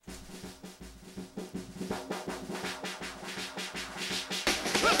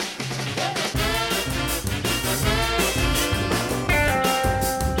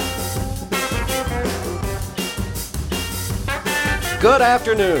Good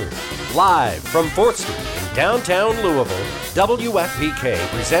afternoon. Live from 4th Street in downtown Louisville, WFPK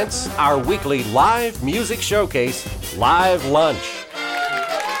presents our weekly live music showcase, Live Lunch.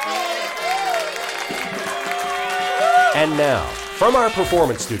 And now, from our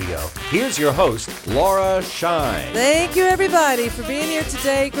performance studio, here's your host, Laura Shine. Thank you, everybody, for being here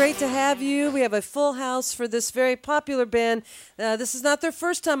today. Great to have you. We have a full house for this very popular band. This is not their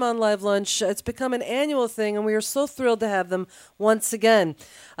first time on Live Lunch. It's become an annual thing, and we are so thrilled to have them once again.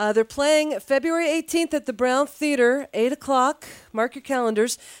 They're playing February 18th at the Brown Theater, 8 o'clock. Mark your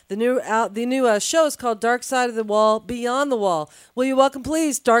calendars. The new show is called Dark Side of the Wall, Beyond the Wall. Will you welcome,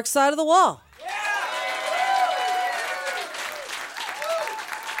 please, Dark Side of the Wall?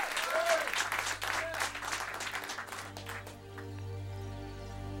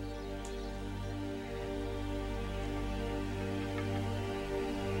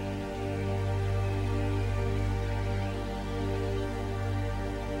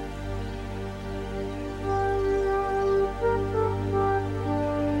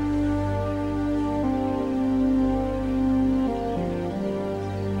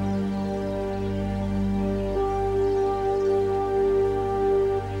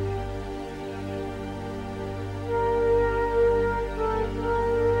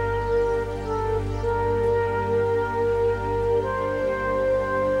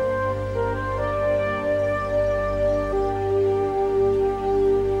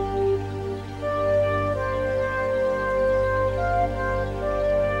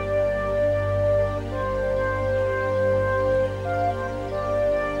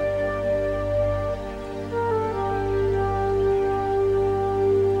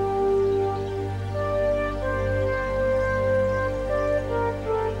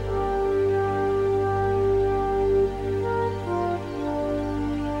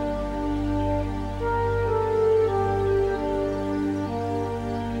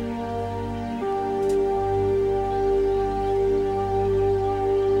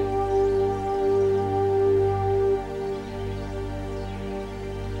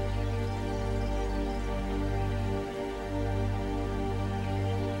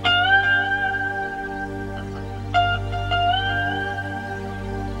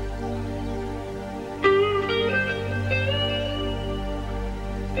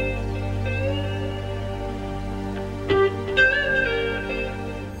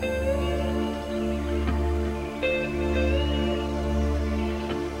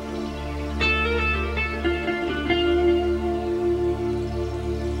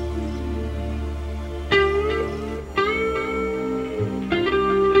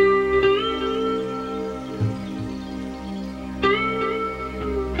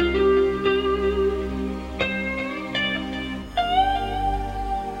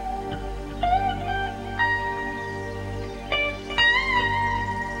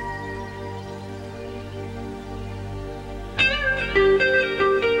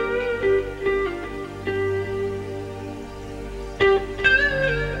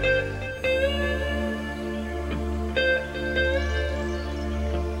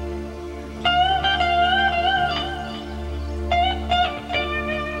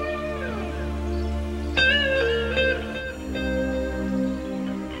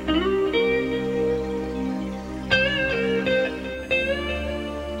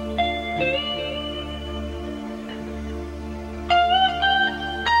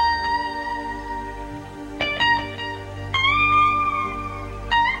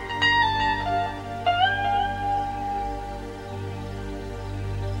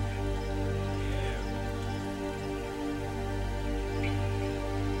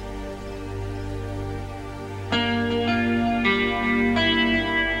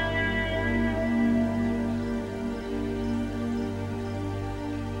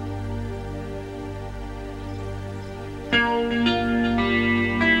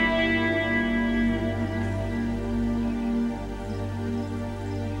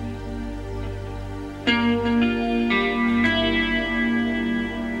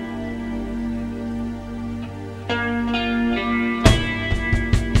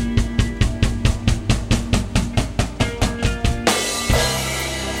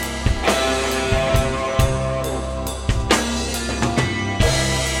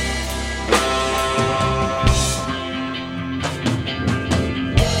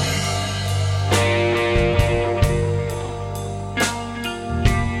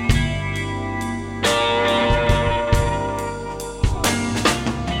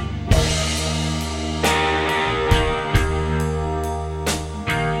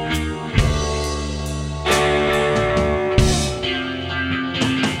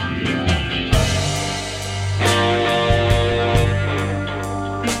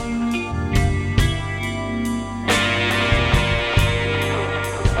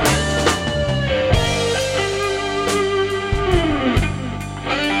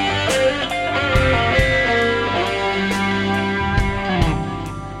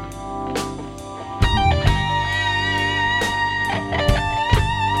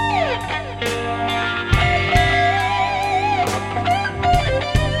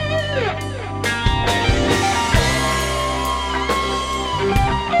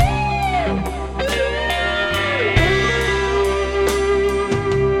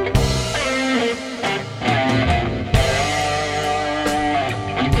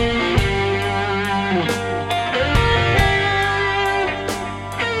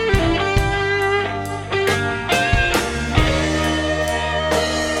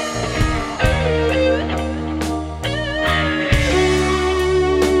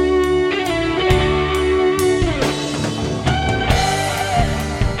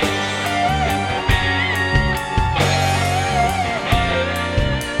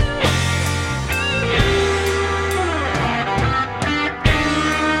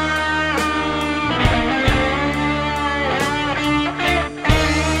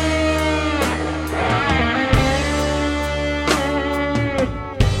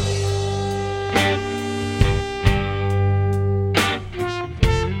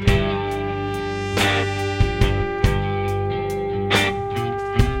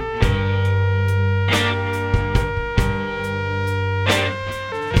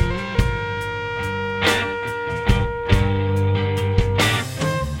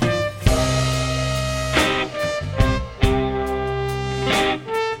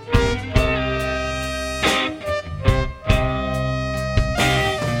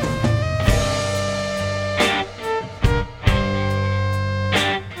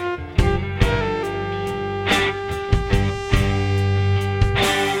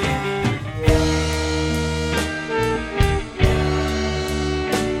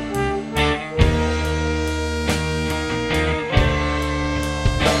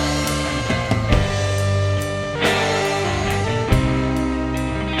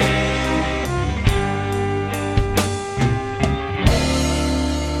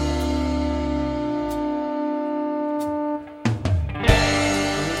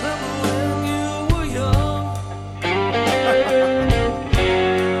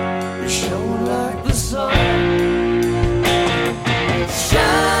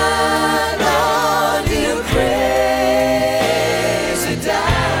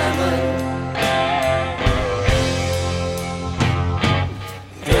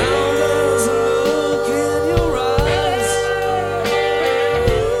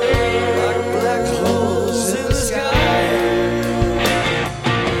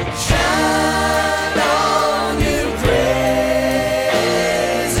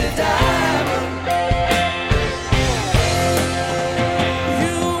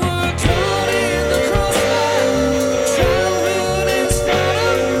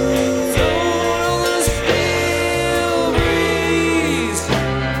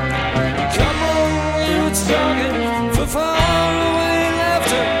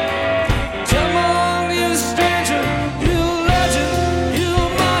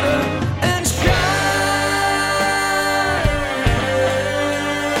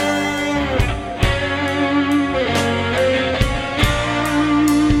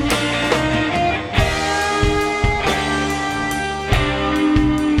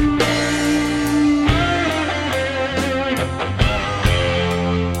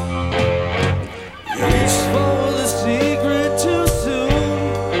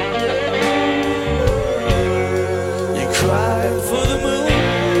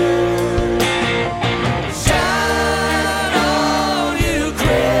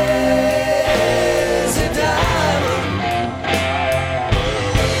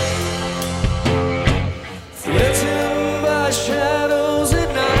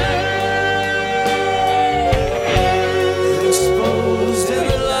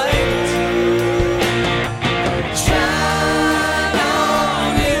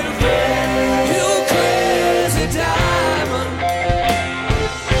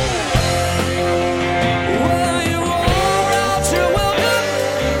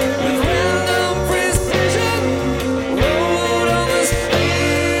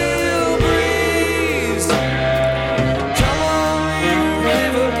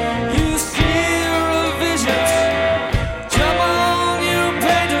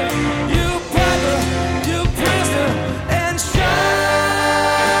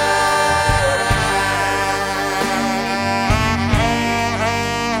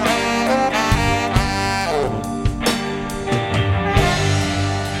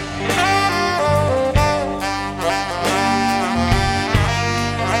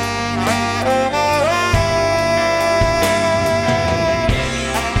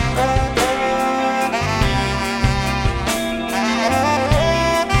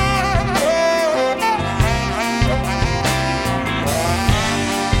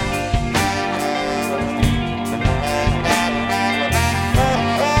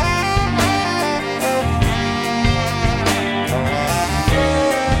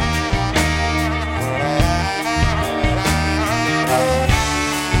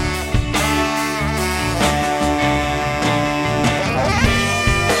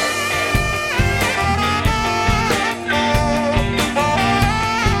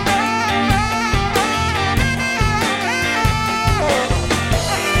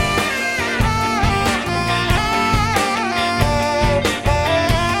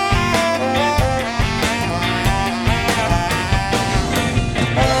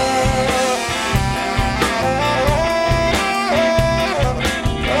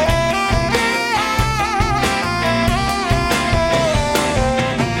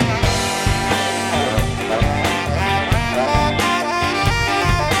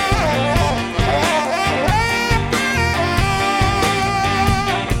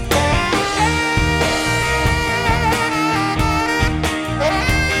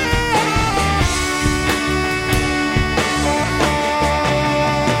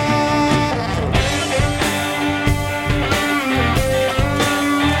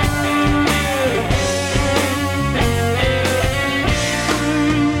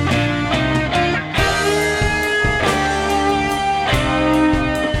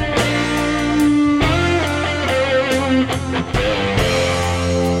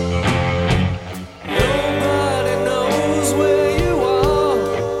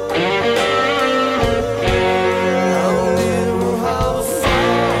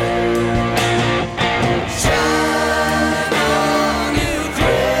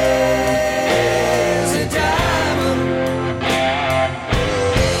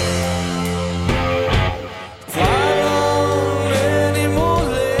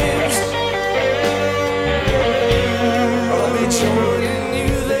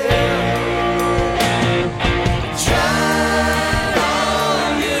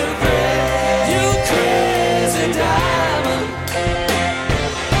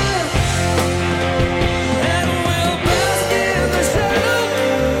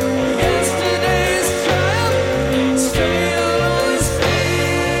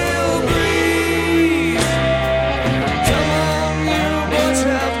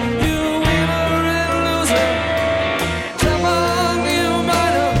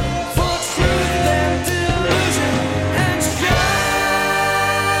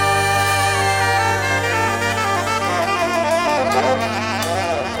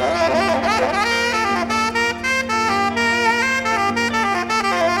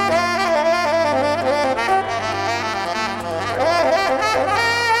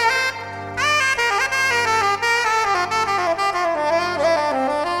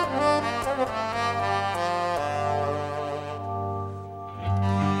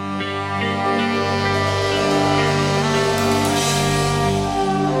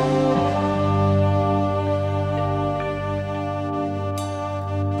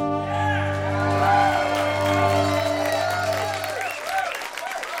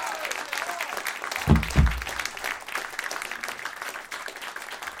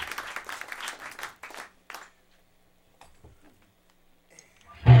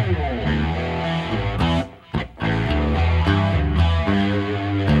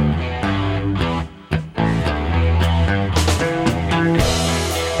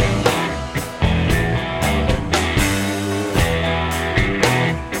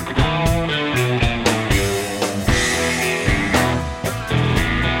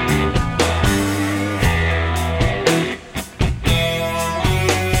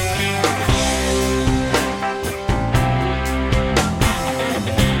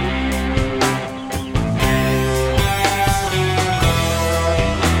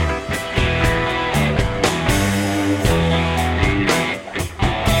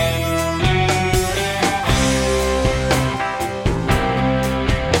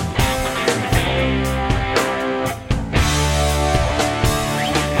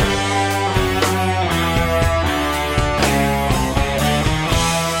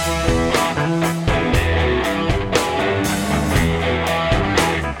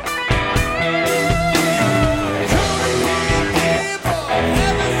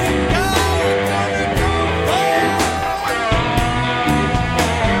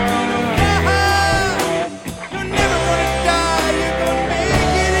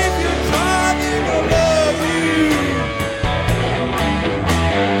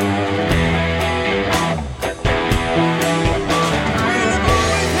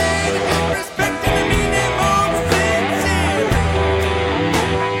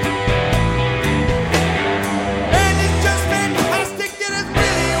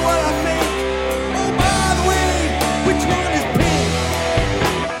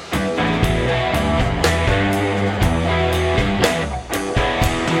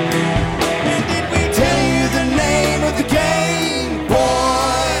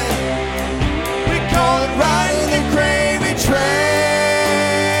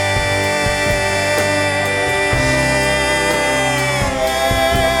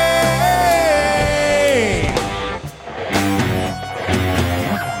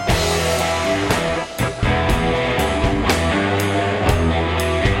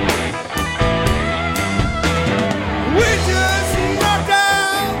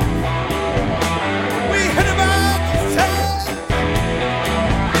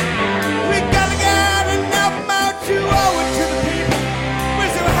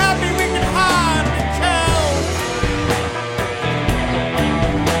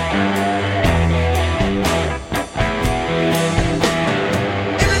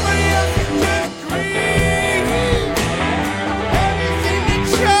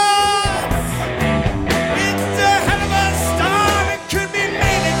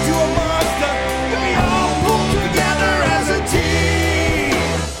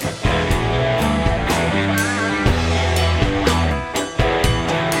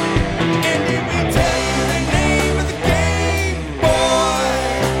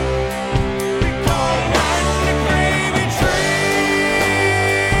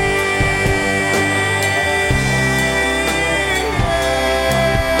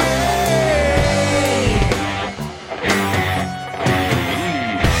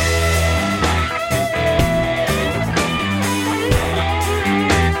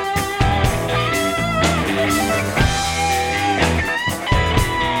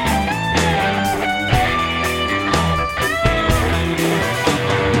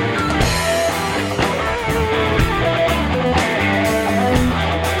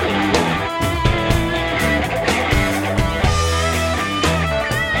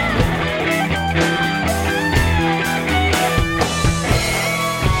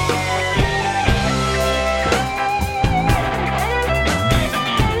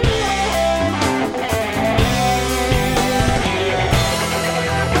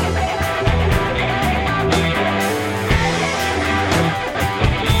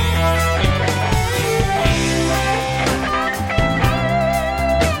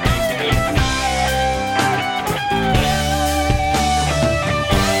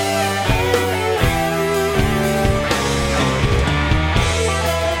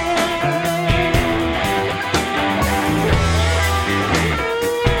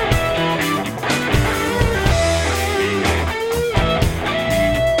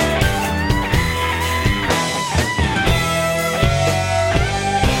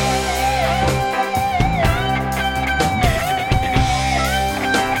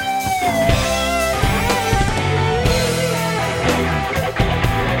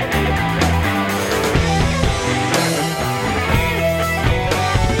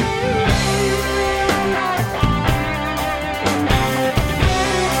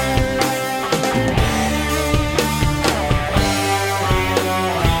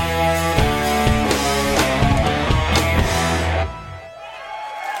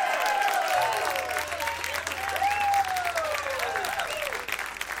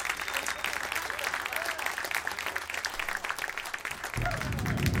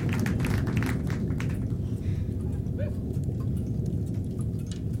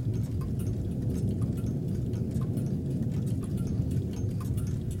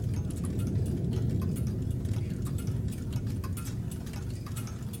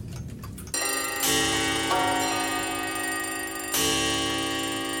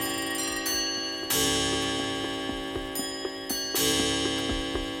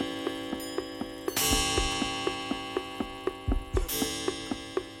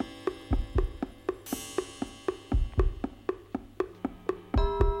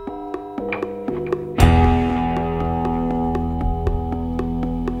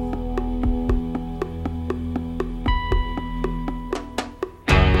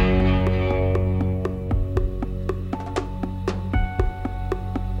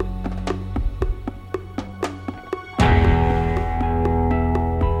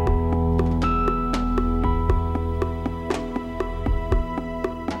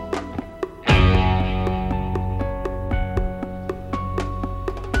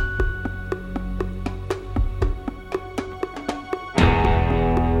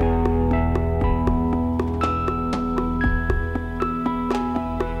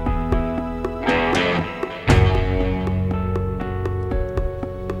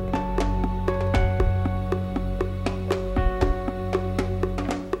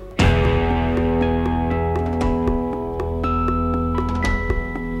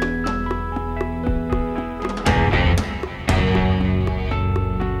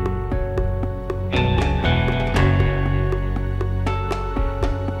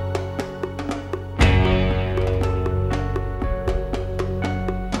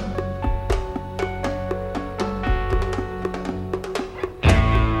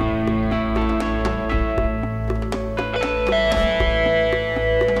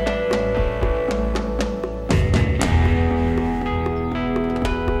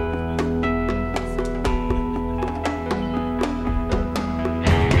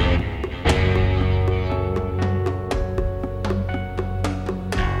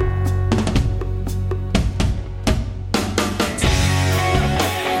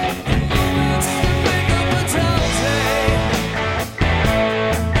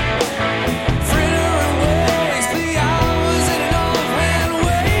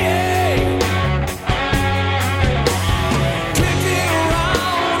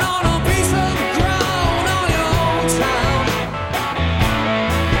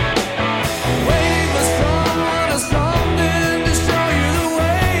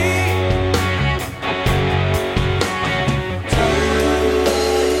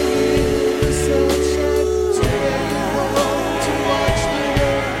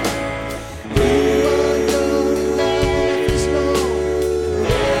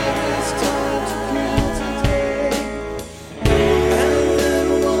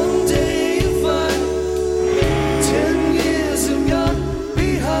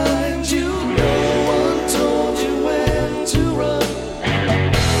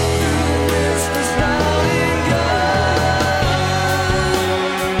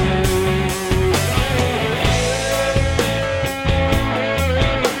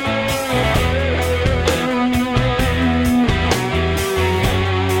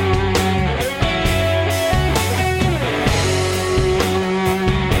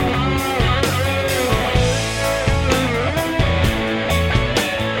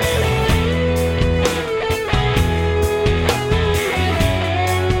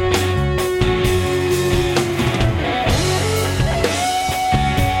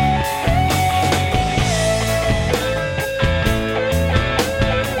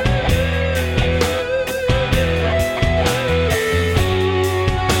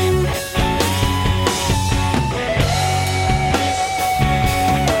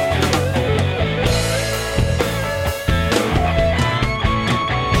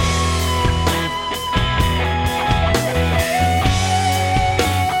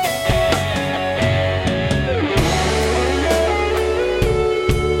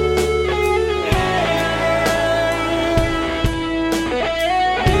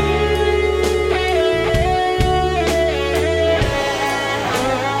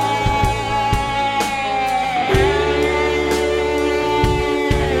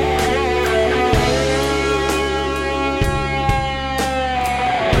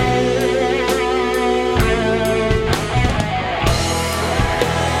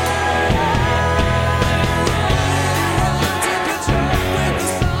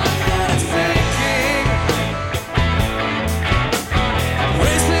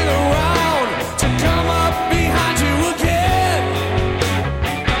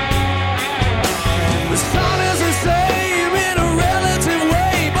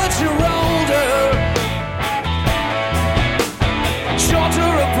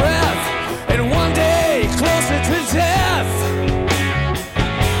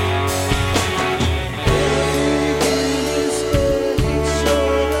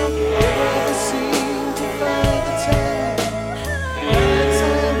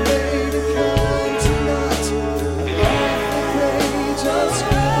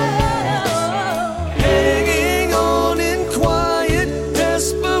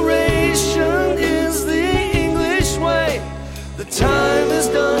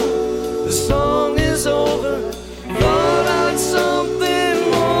 the song is over. Thought I'd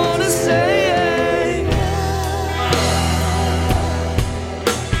something more to say.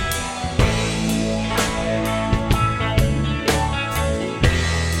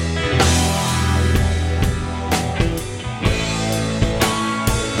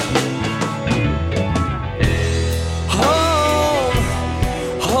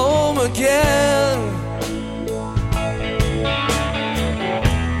 Home again.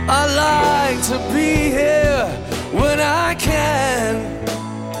 I like to be here when I can.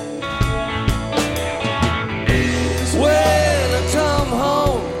 When I come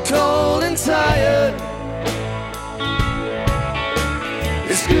home cold and tired,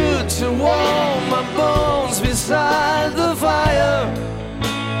 it's good to warm my bones beside the fire.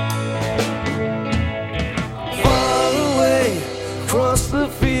 Far away across the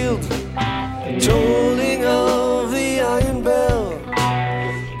field, tolling of the iron bell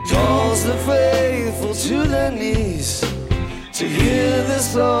calls the faithful to their knees to hear the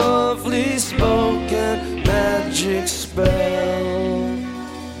softly spoken magic spell.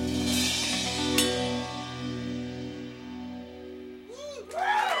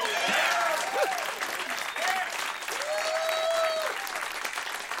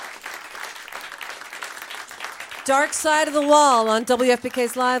 Dark Side of the Wall on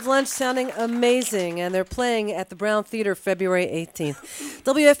WFPK's Live Lunch, sounding amazing, and they're playing at the Brown Theater February 18th.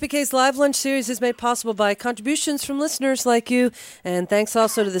 WFPK's Live Lunch series is made possible by contributions from listeners like you, and thanks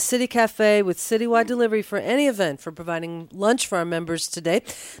also to the City Cafe with citywide delivery for any event for providing lunch for our members today.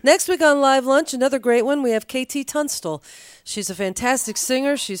 Next week on Live Lunch, another great one, we have KT Tunstall. She's a fantastic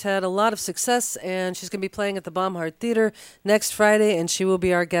singer. She's had a lot of success, and she's going to be playing at the Baumhart Theater next Friday, and she will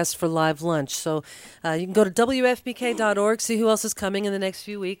be our guest for Live Lunch. So you can go to WFPK.org, see who else is coming in the next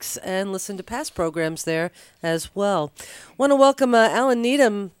few weeks, and listen to past programs there as well. Want to welcome Alan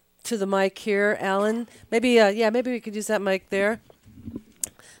Needham to the mic here. Alan, maybe we could use that mic there.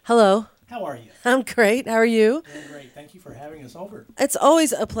 Hello. How are you? I'm great. How are you? Doing great. Thank you for having us over. It's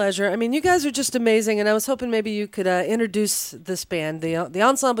always a pleasure. I mean, you guys are just amazing, and I was hoping maybe you could introduce this band, the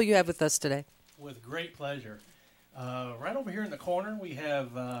ensemble you have with us today. With great pleasure. Right over here in the corner, we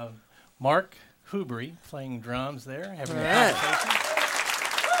have Mark Hubry playing drums there, having a conversation.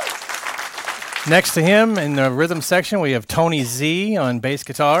 Next to him in the rhythm section, we have Tony Z on bass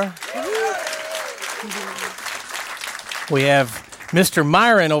guitar. We have Mr.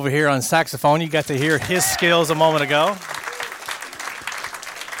 Myron over here on saxophone. You got to hear his skills a moment ago.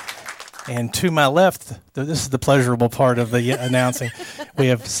 And to my left, this is the pleasurable part of the announcing. We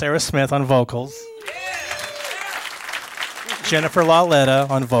have Sarah Smith on vocals. Jennifer Lauletta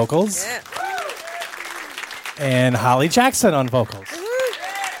on vocals. And Holly Jackson on vocals.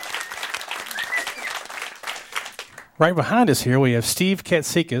 Right behind us here, we have Steve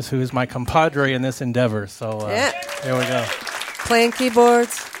Katsikas, who is my compadre in this endeavor. So there we go. Playing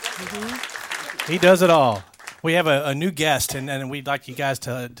keyboards. Mm-hmm. He does it all. We have a new guest, and we'd like you guys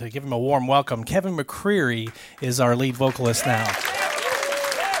to give him a warm welcome. Kevin McCreary is our lead vocalist now.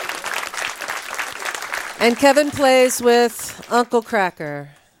 And Kevin plays with Uncle Cracker,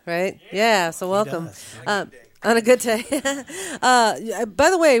 right? Yeah, so welcome. On a good day. By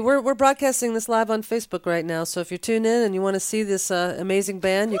the way, we're broadcasting this live on Facebook right now, so if you're tuned in and you want to see this amazing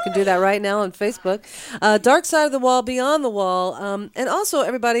band, you can do that right now on Facebook. Dark Side of the Wall, Beyond the Wall, and also,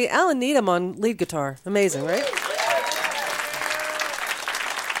 everybody, Alan Needham on lead guitar. Amazing, right?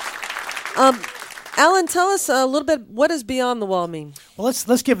 Alan, tell us a little bit, what does Beyond the Wall mean? Well,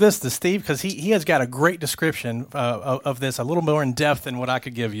 let's give this to Steve, because he has got a great description of this, a little more in depth than what I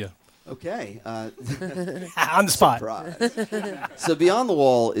could give you. Okay. On the spot. Surprise. So Beyond the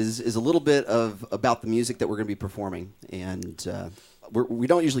Wall is a little bit about the music that we're going to be performing. And we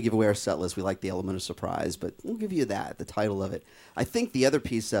don't usually give away our set list. We like the element of surprise, but we'll give you that, the title of it. I think the other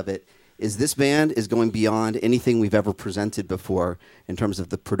piece of it is this band is going beyond anything we've ever presented before in terms of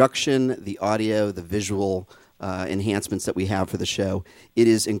the production, the audio, the visual enhancements that we have for the show. It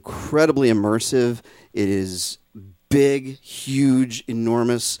is incredibly immersive. It is big, huge,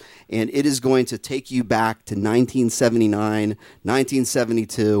 enormous, and it is going to take you back to 1979,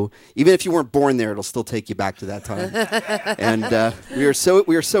 1972. Even if you weren't born there, it'll still take you back to that time. And we are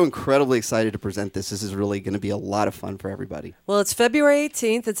so incredibly excited to present this. This is really going to be a lot of fun for everybody. Well, it's February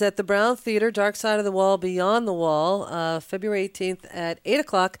 18th. It's at the Brown Theater, Dark Side of the Wall, Beyond the Wall, February 18th at 8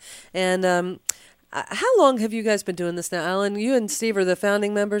 o'clock. And how long have you guys been doing this now, Alan? You and Steve are the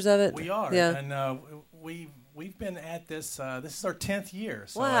founding members of it? We are. Yeah. And we've been at this. This is our 10th year,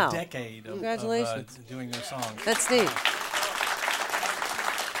 so wow. a decade of Congratulations. doing their songs. That's neat.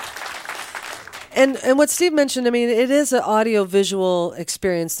 And what Steve mentioned, I mean, it is an audio-visual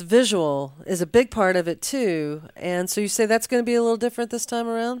experience. The visual is a big part of it, too. And so you say that's going to be a little different this time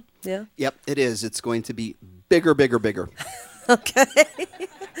around? Yeah? Yep, it is. It's going to be bigger, bigger, bigger. Okay.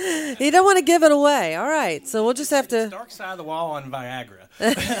 You don't want to give it away. All right. So we'll just have to... Dark Side of the Wall on Viagra.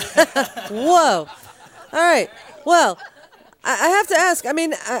 Whoa. All right. Well, I have to ask. I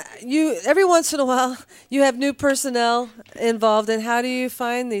mean, you every once in a while you have new personnel involved, and how do you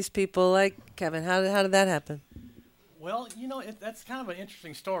find these people? Like Kevin, how did that happen? Well, that's kind of an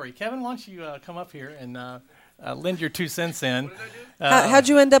interesting story. Kevin, why don't you come up here and lend your 2 cents in? How'd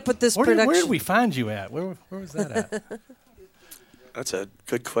you end up with this production? Where did we find you at? Where was that at? That's a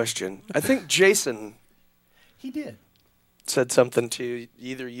good question. I think Jason He did. said something to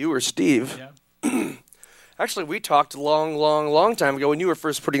either you or Steve. Yeah. Actually, we talked a long time ago when you were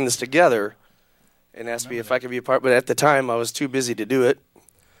first putting this together and asked me if I could be a part, but at the time I was too busy to do it.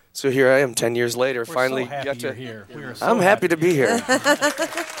 So here I am 10 years later, We're finally so happy got to you're here. We are so I'm happy to be here.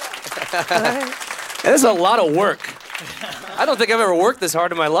 And it's a lot of work. I don't think I've ever worked this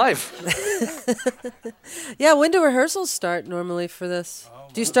hard in my life. Yeah, when do rehearsals start normally for this?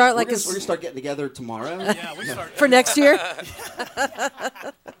 Do you start like We're going to start getting together tomorrow. Yeah, we start for next year?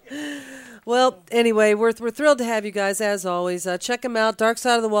 Well, anyway, we're thrilled to have you guys, as always. Check them out, Dark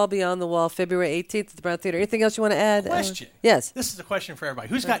Side of the Wall, Beyond the Wall, February 18th at the Brown Theater. Anything else you want to add? Question. Yes. This is a question for everybody.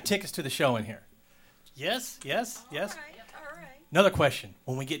 Who's got tickets to the show in here? Yes. Another question.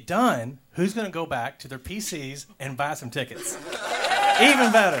 When we get done, who's going to go back to their PCs and buy some tickets?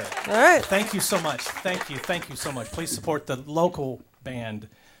 Even better. All right. Thank you so much. Thank you so much. Please support the local band,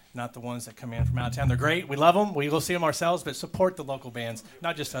 not the ones that come in from out of town. They're great. We love them. We go see them ourselves, but support the local bands.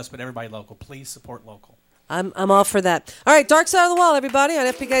 Not just us, but everybody local. Please support local. I'm all for that. All right, Dark Side of the Wall, everybody, on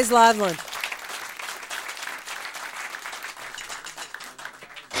FPK's Live Lunch.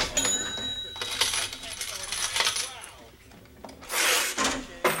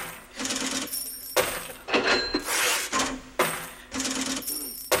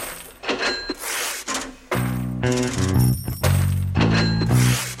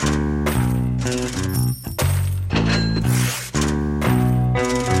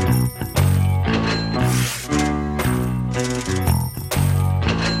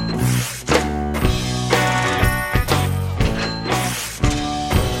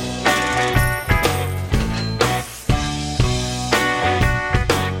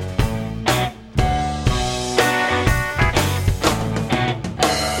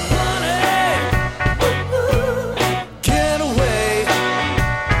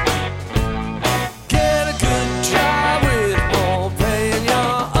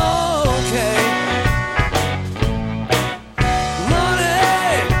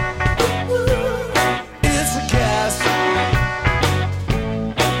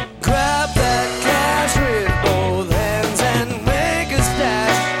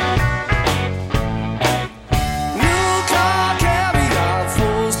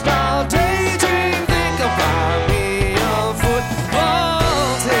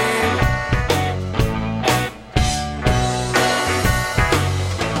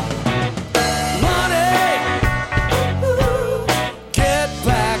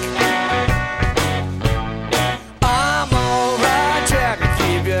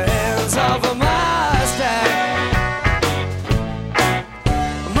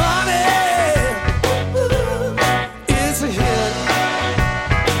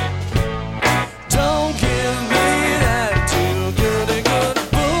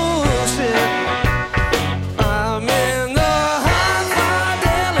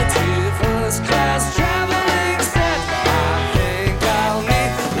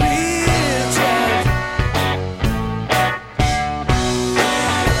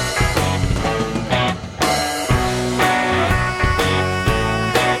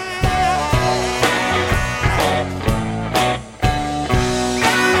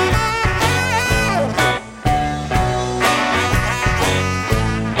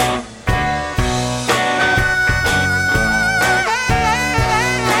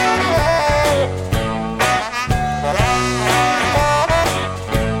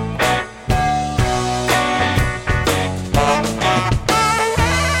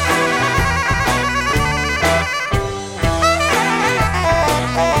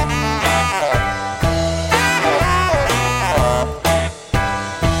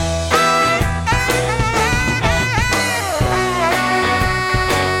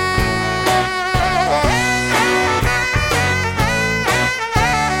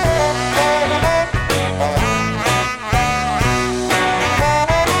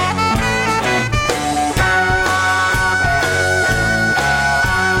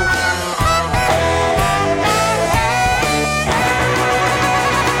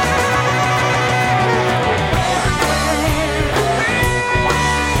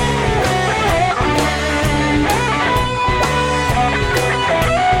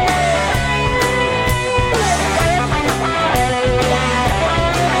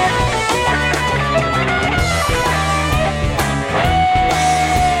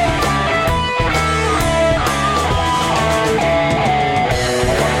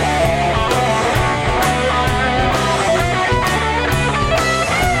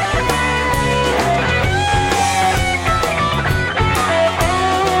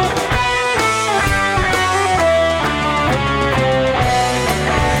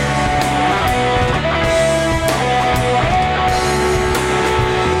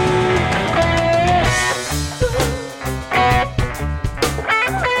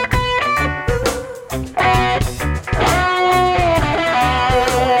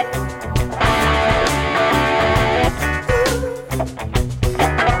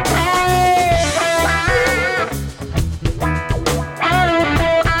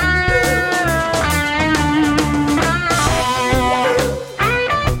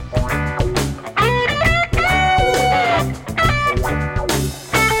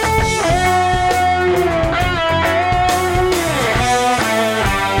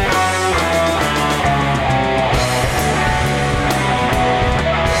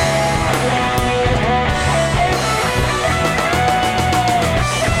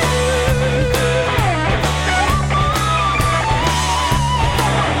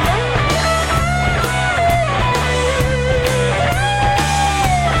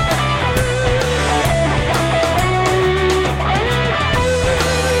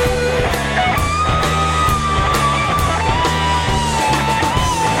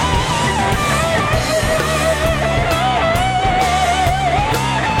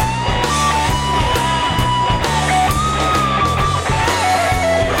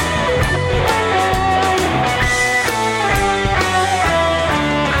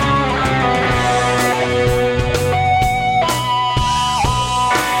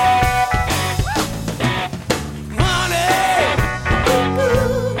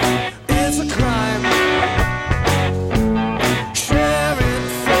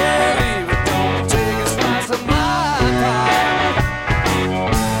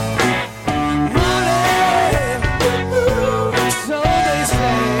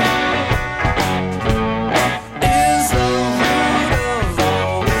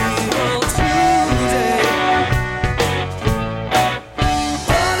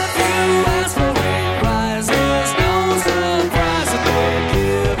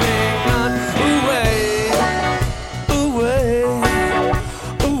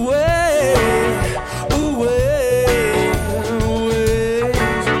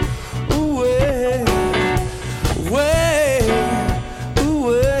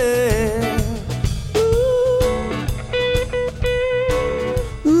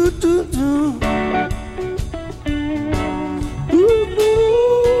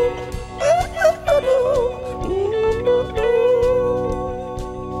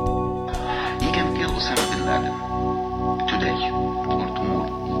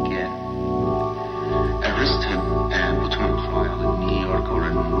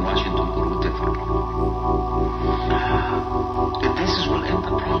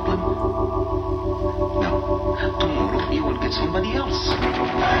 solve the problem? No. Tomorrow you will get somebody else. It's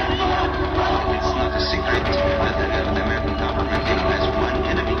not a secret that the American government has one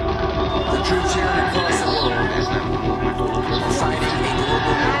enemy. The troops here and across the world are fighting a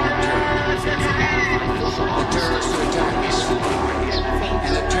global war on terror. The terrorists who attack us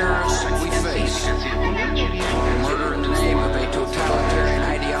and the terrorists we face murder in the name of a totalitarian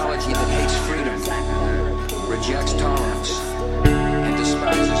ideology that hates freedom, rejects tolerance, and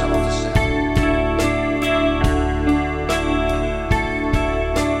despises all dissent.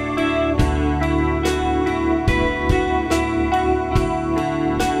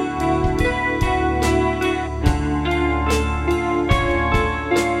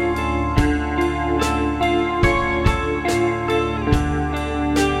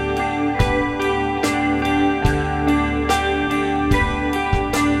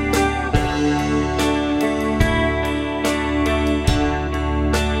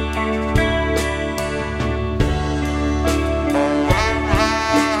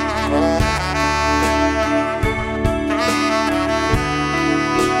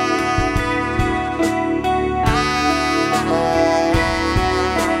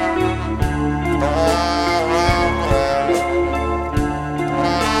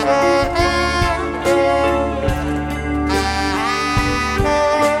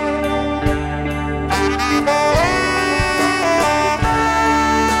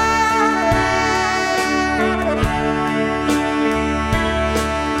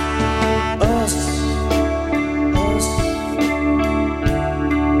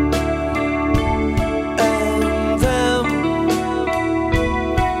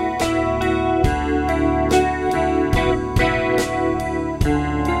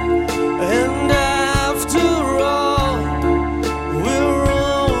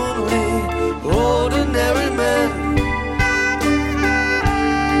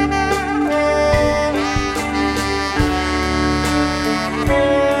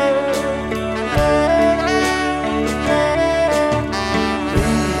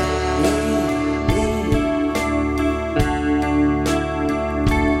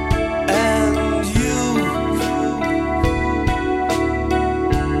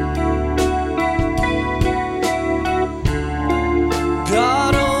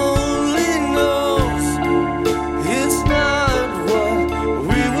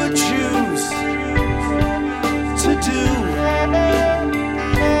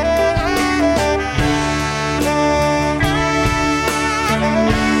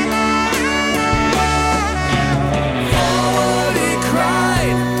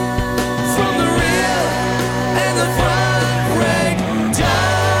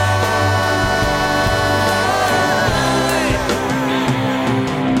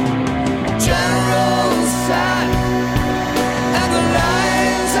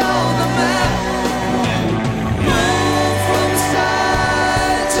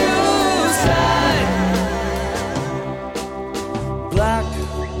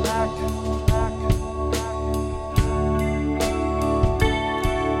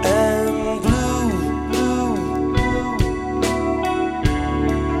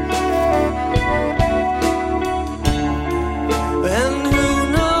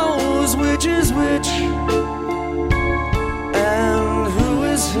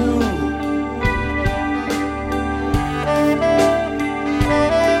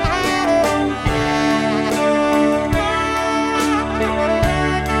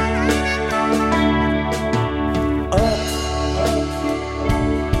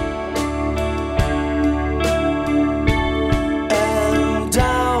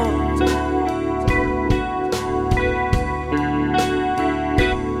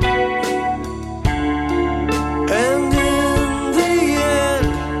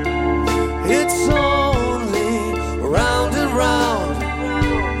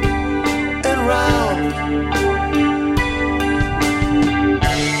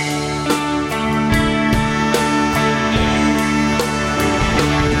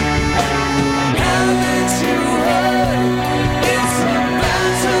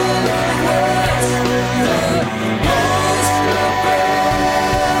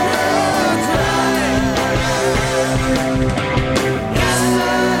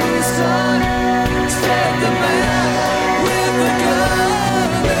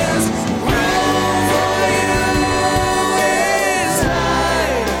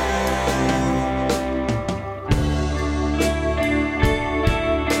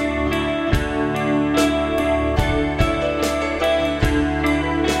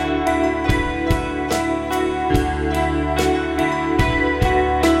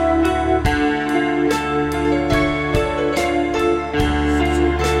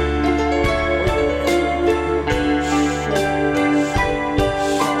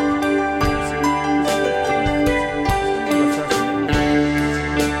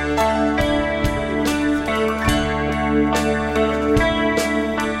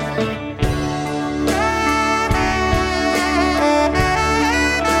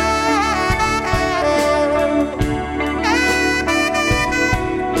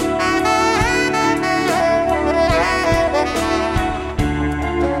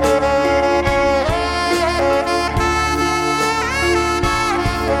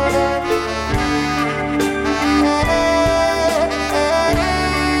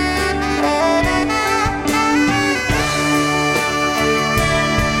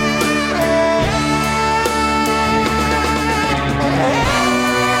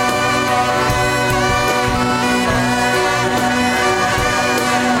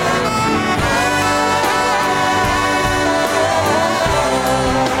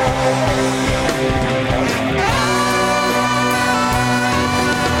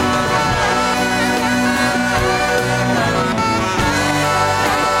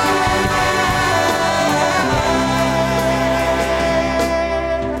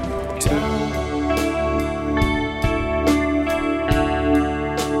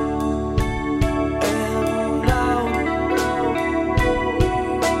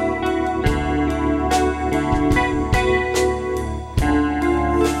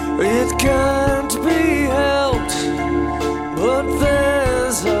 It can't be helped, but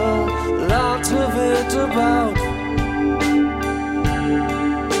there's a lot of it about.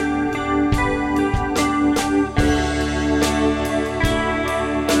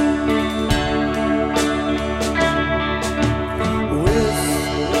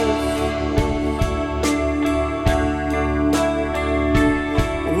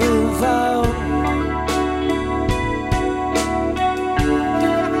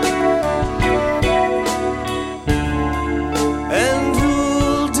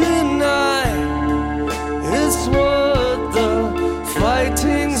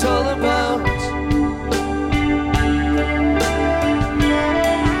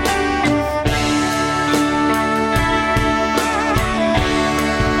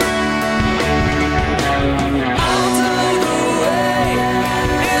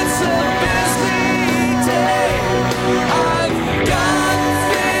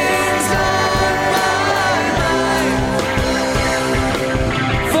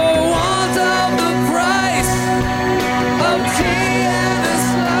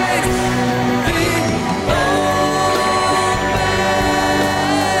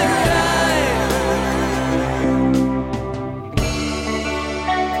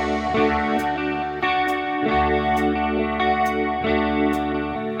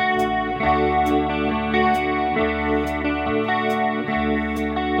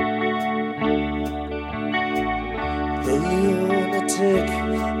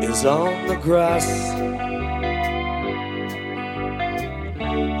 Is on the grass.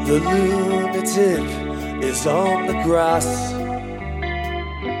 The lunatic is on the grass,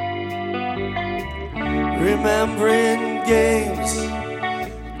 remembering games,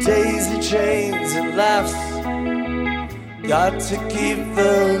 daisy chains and laughs. Got to keep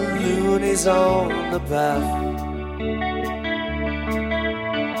the loonies on the path.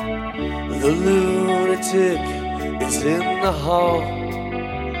 The lunatic is in the hall.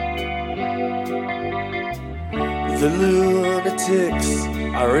 The lunatics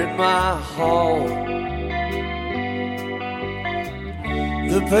are in my hall.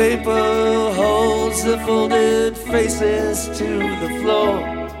 The paper holds the folded faces to the floor.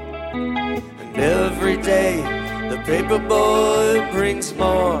 And every day the paper boy brings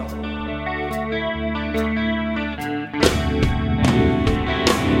more.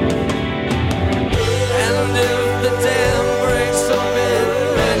 And if the dam breaks open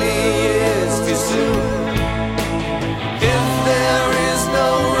many years too soon,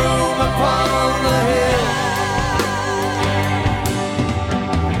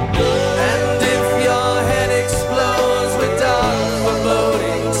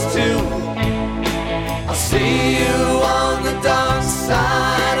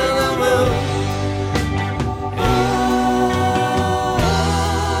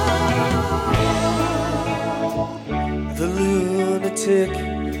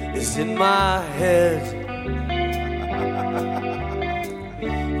 is in my head.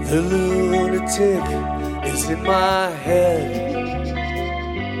 The lunatic is in my head.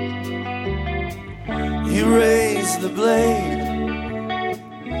 You raise the blade,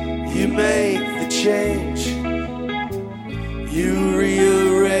 you make the change, you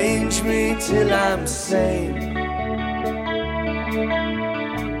rearrange me till I'm sane.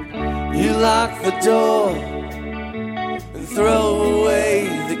 You lock the door, throw away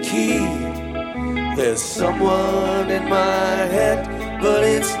the key. There's someone in my head, but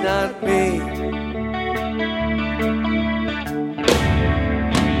it's not me.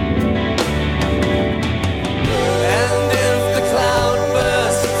 And if the cloud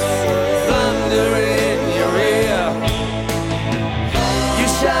bursts, thunder in your ear, you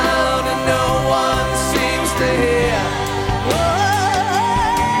shout and no one seems to hear.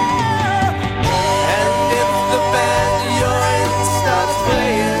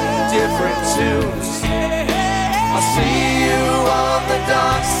 I'll see you on the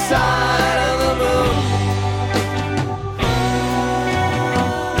dark side of the moon.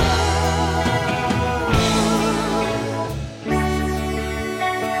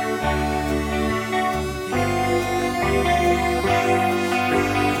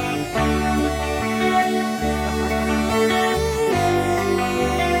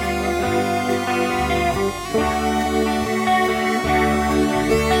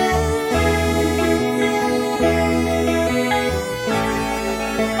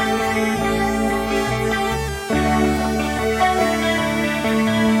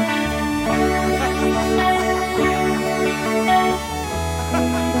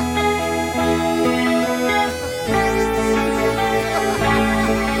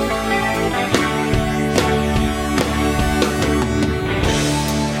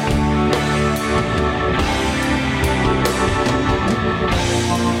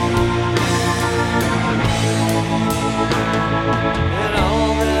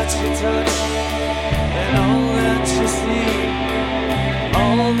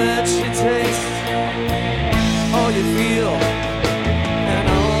 that you taste, all you feel, and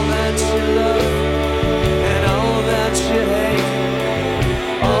all that you love, and all that you hate,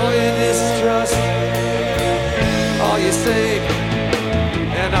 all you distrust, all you save,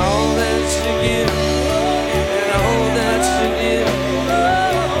 and all that you give, and all that you give,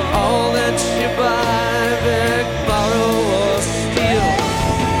 all that you buy, beg, borrow, or steal,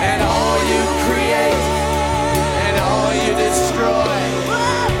 and all you create, and all you destroy,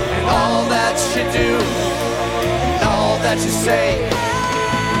 and all that you do, and all that you say,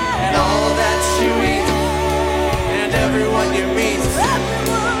 and all that you eat, and everyone you meet,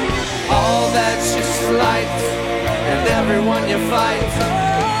 all that you slight, and everyone you fight,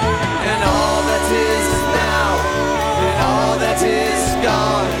 and all that is now, and all that is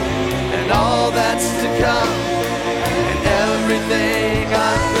gone, and all that's to come, and everything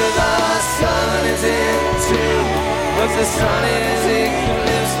under the sun is into, but the sun is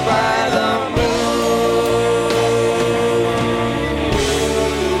eclipsed by the moon.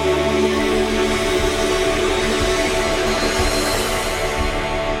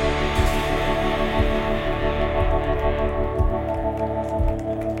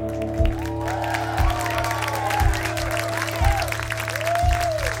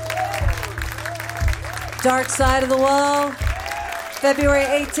 Dark Side of the Wall, February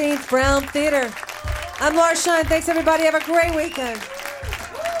 18th, Brown Theater. I'm Laura Shine. Thanks, everybody. Have a great weekend.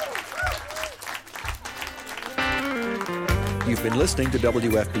 You've been listening to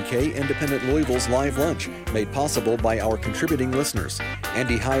WFPK Independent Louisville's Live Lunch, made possible by our contributing listeners.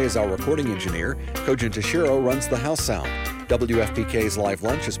 Andy High is our recording engineer. Kojin Tashiro runs the house sound. WFPK's Live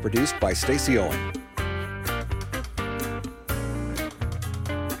Lunch is produced by Stacey Owen.